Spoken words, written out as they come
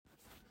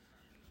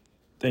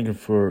Thank you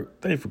for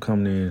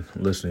coming in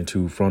and listening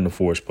to From the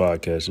Forest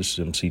podcast. This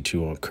is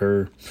MC2 on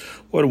Kerr.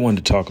 What I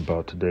wanted to talk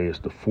about today is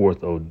the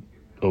fourth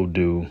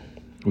Odu,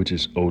 which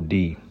is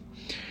Odi.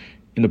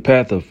 In the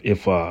path of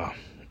Ifa,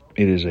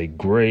 it is a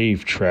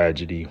grave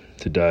tragedy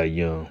to die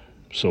young.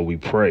 So we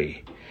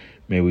pray,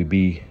 may we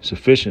be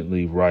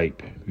sufficiently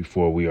ripe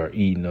before we are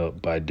eaten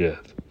up by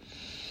death.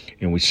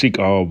 And we seek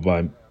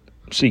by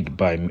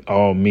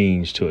all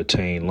means to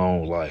attain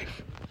long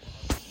life.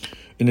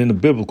 And in the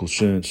biblical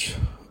sense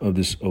of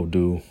this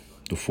Odu,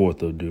 the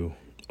fourth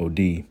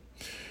Odi,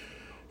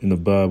 in the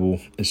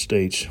Bible, it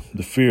states,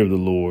 "The fear of the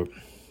Lord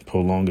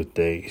prolongeth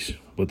days,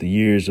 but the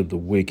years of the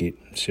wicked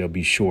shall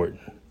be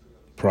shortened."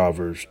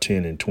 Proverbs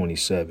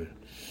 10:27.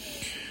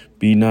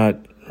 Be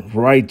not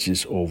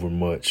righteous over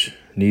much,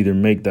 neither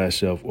make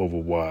thyself over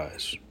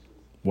wise.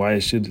 Why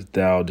shouldst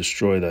thou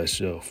destroy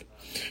thyself?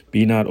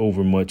 Be not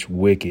over much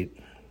wicked,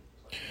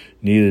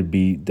 neither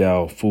be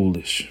thou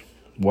foolish.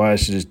 Why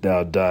shouldst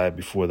thou die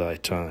before thy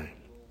time?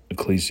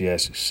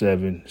 Ecclesiastes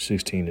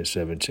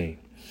 7:16-17.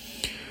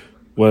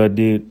 What I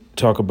did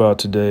talk about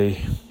today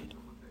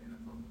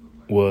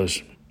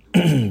was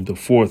the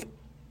fourth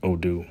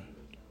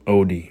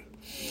Odi,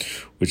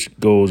 which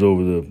goes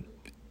over the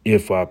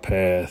Ifa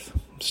path,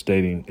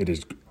 stating it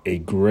is a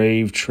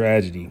grave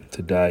tragedy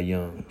to die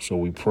young. So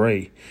we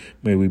pray,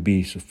 may we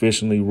be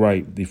sufficiently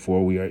ripe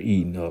before we are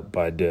eaten up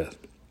by death.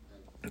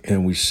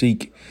 And we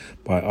seek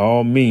by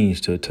all means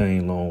to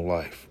attain long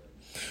life.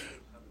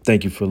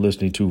 Thank you for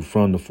listening to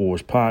From the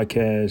Forest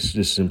podcast.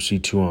 This is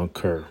MC2 on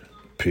Kerr.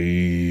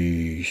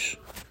 Peace.